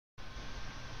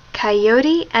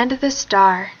Coyote and the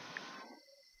Star.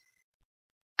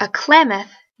 A Klamath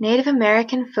Native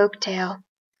American folktale,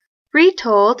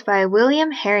 retold by William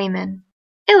Harriman,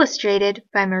 illustrated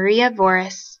by Maria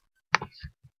Voris.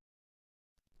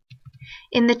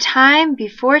 In the time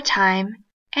before time,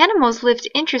 animals lived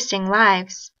interesting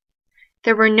lives.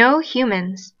 There were no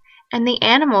humans, and the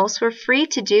animals were free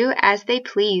to do as they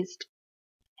pleased.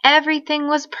 Everything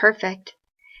was perfect.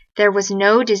 There was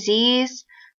no disease,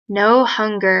 no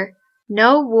hunger,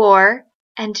 no war,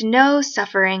 and no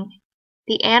suffering.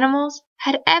 The animals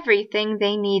had everything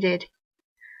they needed.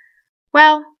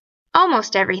 Well,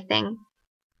 almost everything.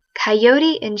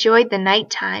 Coyote enjoyed the night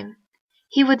time.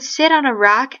 He would sit on a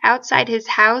rock outside his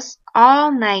house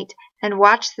all night and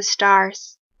watch the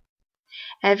stars.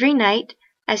 Every night,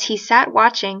 as he sat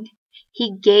watching,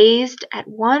 he gazed at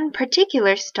one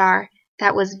particular star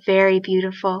that was very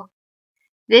beautiful.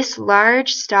 This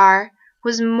large star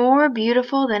was more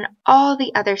beautiful than all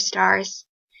the other stars.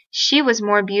 She was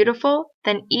more beautiful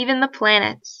than even the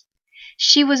planets.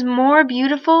 She was more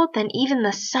beautiful than even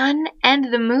the sun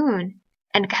and the moon,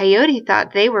 and Coyote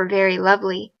thought they were very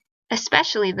lovely,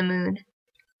 especially the moon.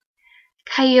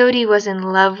 Coyote was in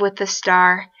love with the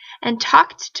star and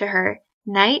talked to her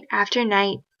night after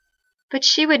night, but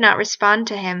she would not respond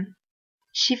to him.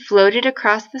 She floated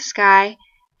across the sky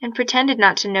and pretended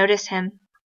not to notice him.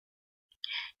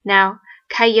 Now,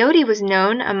 Coyote was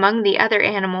known among the other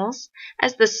animals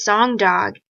as the song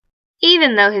dog,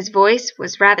 even though his voice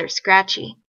was rather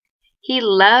scratchy. He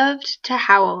loved to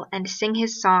howl and sing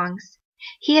his songs.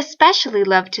 He especially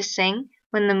loved to sing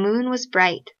when the moon was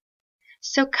bright.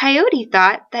 So Coyote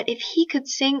thought that if he could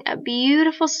sing a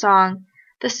beautiful song,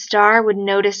 the star would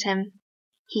notice him.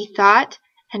 He thought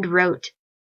and wrote.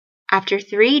 After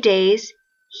 3 days,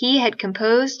 he had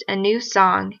composed a new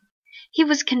song. He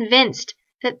was convinced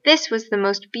that this was the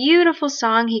most beautiful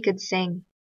song he could sing.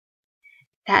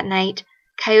 That night,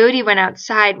 Coyote went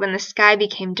outside when the sky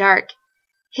became dark.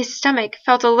 His stomach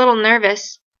felt a little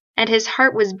nervous, and his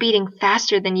heart was beating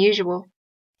faster than usual.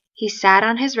 He sat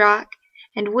on his rock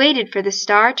and waited for the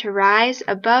star to rise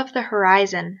above the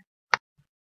horizon.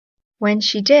 When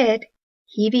she did,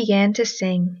 he began to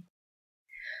sing.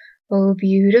 "Oh,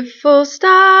 beautiful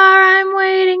star, I'm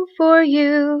waiting for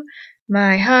you.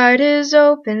 My heart is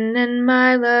open and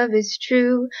my love is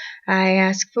true. I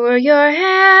ask for your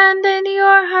hand and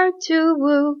your heart to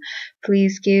woo.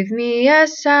 Please give me a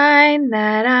sign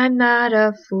that I'm not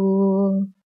a fool."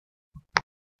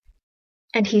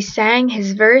 And he sang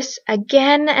his verse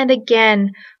again and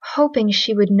again, hoping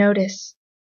she would notice.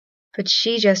 But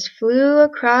she just flew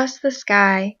across the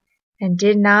sky and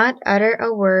did not utter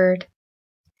a word.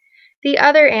 The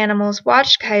other animals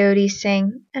watched Coyote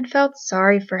sing and felt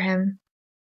sorry for him.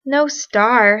 No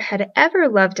star had ever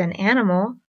loved an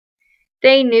animal.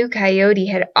 They knew Coyote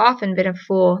had often been a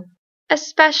fool,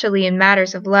 especially in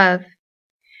matters of love.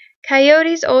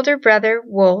 Coyote's older brother,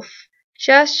 Wolf,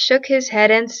 just shook his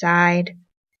head and sighed.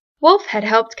 Wolf had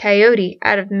helped Coyote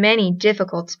out of many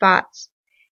difficult spots.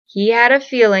 He had a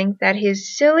feeling that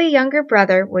his silly younger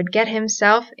brother would get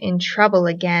himself in trouble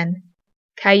again.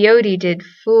 Coyote did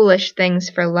foolish things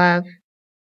for love.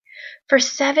 For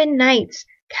 7 nights,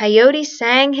 Coyote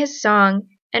sang his song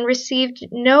and received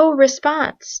no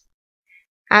response.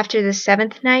 After the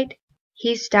 7th night,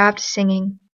 he stopped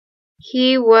singing.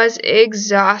 He was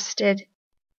exhausted.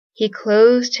 He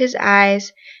closed his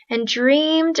eyes and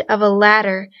dreamed of a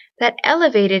ladder that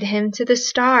elevated him to the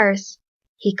stars.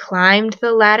 He climbed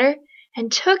the ladder and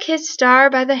took his star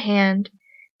by the hand.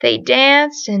 They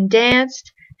danced and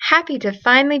danced, happy to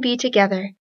finally be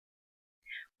together.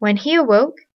 When he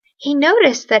awoke, he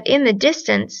noticed that in the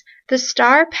distance the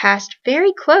star passed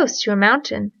very close to a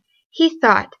mountain. He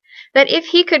thought that if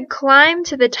he could climb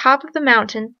to the top of the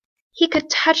mountain, he could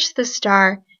touch the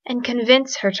star and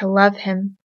convince her to love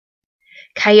him.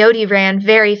 Coyote ran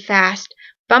very fast,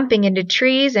 bumping into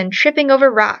trees and tripping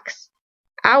over rocks.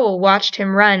 Owl watched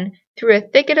him run through a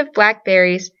thicket of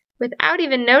blackberries without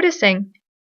even noticing.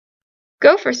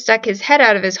 Gopher stuck his head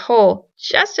out of his hole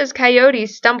just as Coyote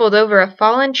stumbled over a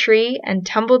fallen tree and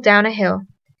tumbled down a hill.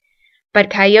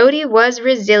 But Coyote was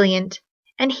resilient,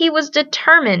 and he was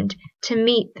determined to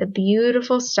meet the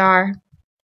beautiful star.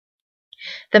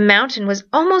 The mountain was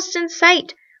almost in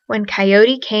sight when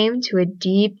Coyote came to a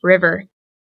deep river.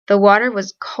 The water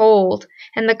was cold,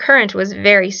 and the current was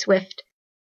very swift.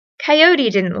 Coyote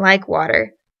didn't like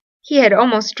water. He had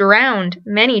almost drowned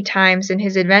many times in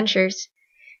his adventures,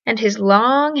 and his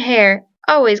long hair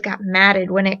always got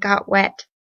matted when it got wet.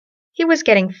 He was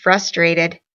getting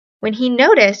frustrated when he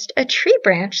noticed a tree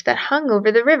branch that hung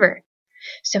over the river.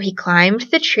 So he climbed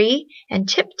the tree and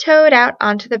tiptoed out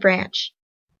onto the branch.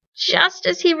 Just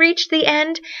as he reached the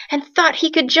end and thought he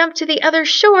could jump to the other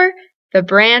shore, the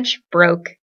branch broke.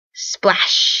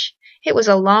 Splash! It was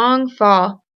a long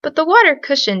fall, but the water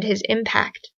cushioned his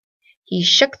impact. He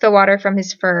shook the water from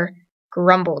his fur,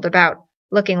 grumbled about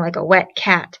looking like a wet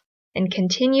cat, and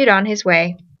continued on his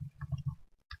way.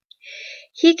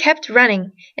 He kept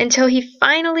running until he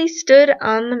finally stood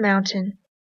on the mountain.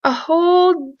 A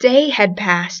whole day had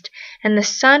passed, and the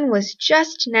sun was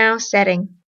just now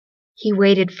setting. He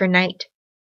waited for night.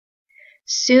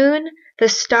 Soon the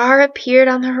star appeared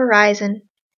on the horizon.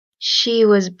 She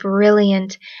was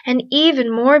brilliant and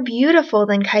even more beautiful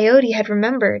than Coyote had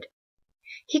remembered.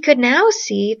 He could now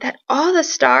see that all the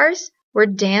stars were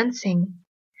dancing.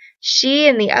 She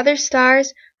and the other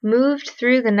stars moved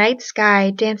through the night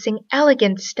sky, dancing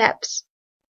elegant steps.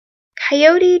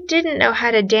 Coyote didn't know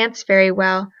how to dance very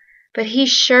well, but he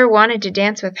sure wanted to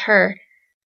dance with her,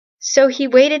 so he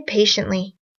waited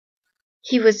patiently.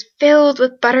 He was filled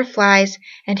with butterflies,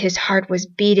 and his heart was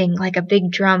beating like a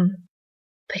big drum.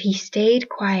 But he stayed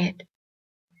quiet.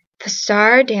 The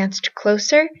star danced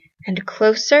closer and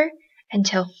closer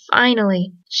until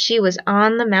finally she was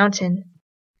on the mountain.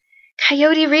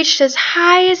 Coyote reached as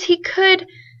high as he could,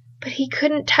 but he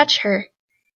couldn't touch her.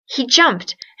 He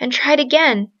jumped and tried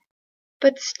again,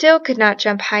 but still could not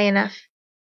jump high enough.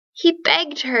 He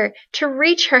begged her to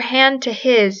reach her hand to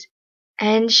his,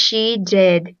 and she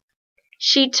did.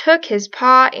 She took his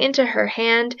paw into her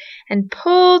hand and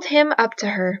pulled him up to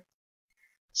her.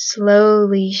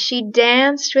 Slowly she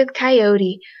danced with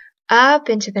Coyote up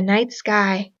into the night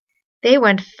sky. They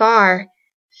went far,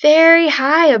 very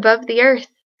high above the earth.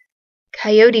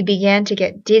 Coyote began to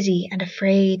get dizzy and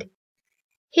afraid.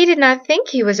 He did not think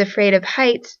he was afraid of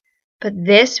heights, but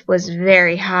this was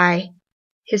very high.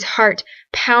 His heart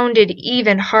pounded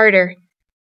even harder.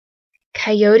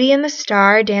 Coyote and the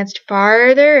star danced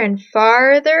farther and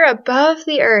farther above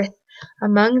the earth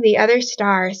among the other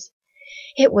stars.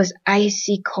 It was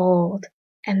icy cold,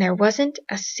 and there wasn't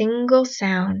a single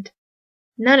sound.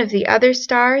 None of the other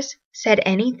stars said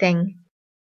anything.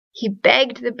 He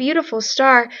begged the beautiful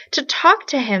star to talk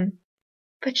to him,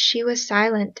 but she was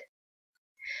silent.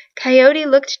 Coyote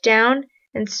looked down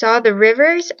and saw the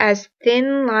rivers as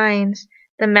thin lines,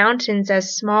 the mountains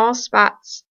as small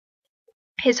spots.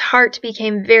 His heart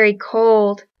became very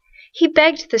cold. He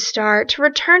begged the star to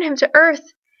return him to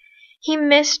earth. He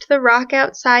missed the rock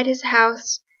outside his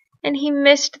house, and he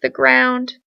missed the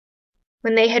ground.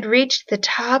 When they had reached the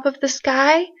top of the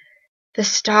sky, the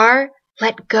star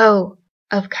let go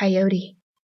of Coyote.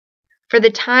 For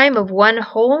the time of one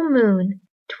whole moon,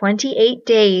 28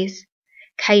 days,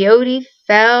 Coyote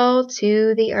fell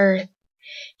to the earth.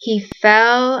 He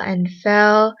fell and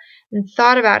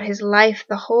thought about his life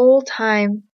the whole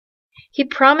time. He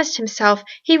promised himself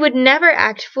he would never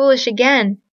act foolish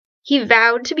again. He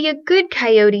vowed to be a good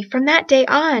coyote from that day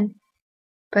on.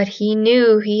 But he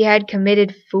knew he had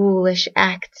committed foolish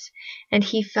acts, and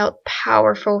he felt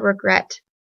powerful regret.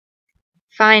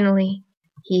 Finally,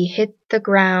 he hit the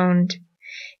ground.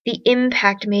 The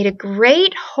impact made a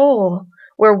great hole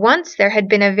where once there had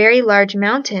been a very large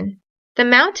mountain, the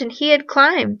mountain he had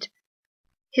climbed.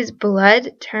 His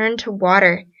blood turned to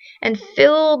water and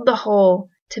filled the hole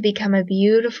to become a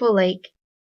beautiful lake.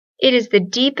 It is the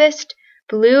deepest,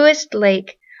 bluest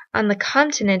lake on the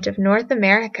continent of North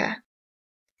America.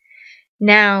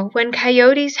 Now, when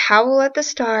coyotes howl at the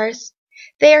stars,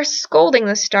 they are scolding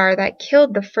the star that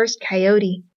killed the first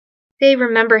coyote. They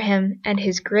remember him and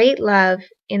his great love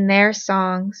in their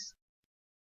songs.